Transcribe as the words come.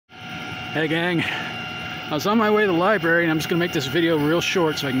Hey gang, I was on my way to the library and I'm just gonna make this video real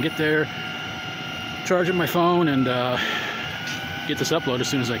short so I can get there, charge up my phone, and get this uploaded as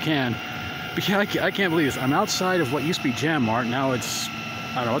soon as I can. But yeah, I can't believe this. I'm outside of what used to be Jam Mart. Now it's,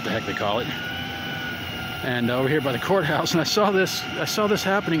 I don't know what the heck they call it. And over here by the courthouse, and I saw this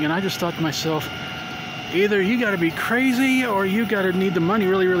happening, and I just thought to myself, either you gotta be crazy or you gotta need the money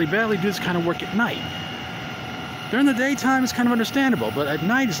really, really badly to do this kind of work at night. During the daytime, it's kind of understandable, but at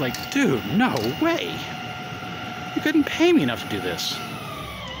night, it's like, dude, no way. You couldn't pay me enough to do this.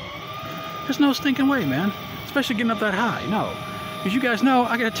 There's no stinking way, man. Especially getting up that high, no. Because you guys know,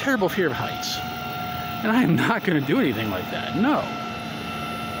 I got a terrible fear of heights. And I am not gonna do anything like that, no.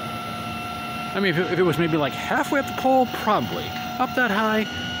 I mean, if it was maybe like halfway up the pole, probably. Up that high,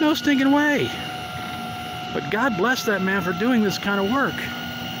 no stinking way. But God bless that man for doing this kind of work.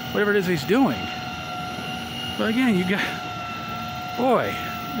 Whatever it is he's doing. But again, you got, boy,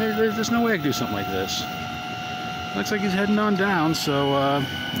 there's no way I could do something like this. Looks like he's heading on down, so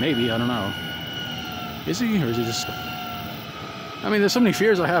maybe, I don't know. Is he, or is he just... I mean, there's so many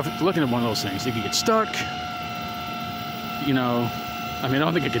fears I have looking at one of those things. He could get stuck, you know. I mean, I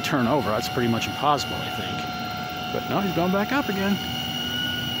don't think it could turn over. That's pretty much impossible, I think. But no, he's going back up again.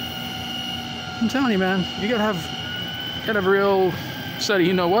 I'm telling you, man, you gotta have a real steady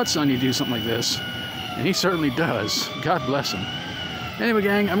you-know-what's on you to do something like this. And he certainly does. God bless him. Anyway,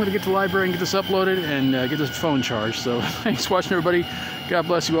 gang, I'm going to get to the library and get this uploaded and get this phone charged. So thanks for watching, everybody. God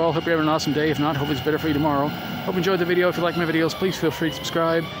bless you all. Hope you're having an awesome day. If not, hopefully it's better for you tomorrow. Hope you enjoyed the video. If you like my videos, please feel free to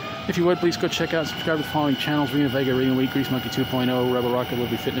subscribe. If you would, please go check out and subscribe to the following channels: Reno, Vega, Reno Week, Grease Monkey 2.0, Rebel Rocket,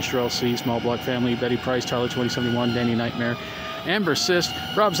 Liberty Fitness, Churel, SmallBlockFamily, Betty Price, Tyler 2071, Danny Knightmare, Amber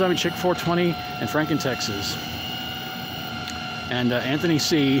Syst, Rob Zombie Chick 420, and Frank in Texas. And Anthony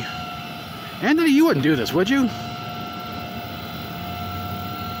C. Anthony, you wouldn't do this, would you?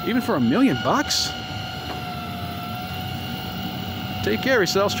 Even for $1 million? Take care of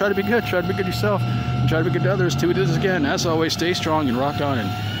yourselves. Try to be good. Try to be good yourself. And try to be good to others. Till we do this again, as always, stay strong and rock on. And,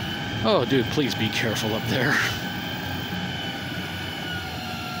 oh, dude, please be careful up there.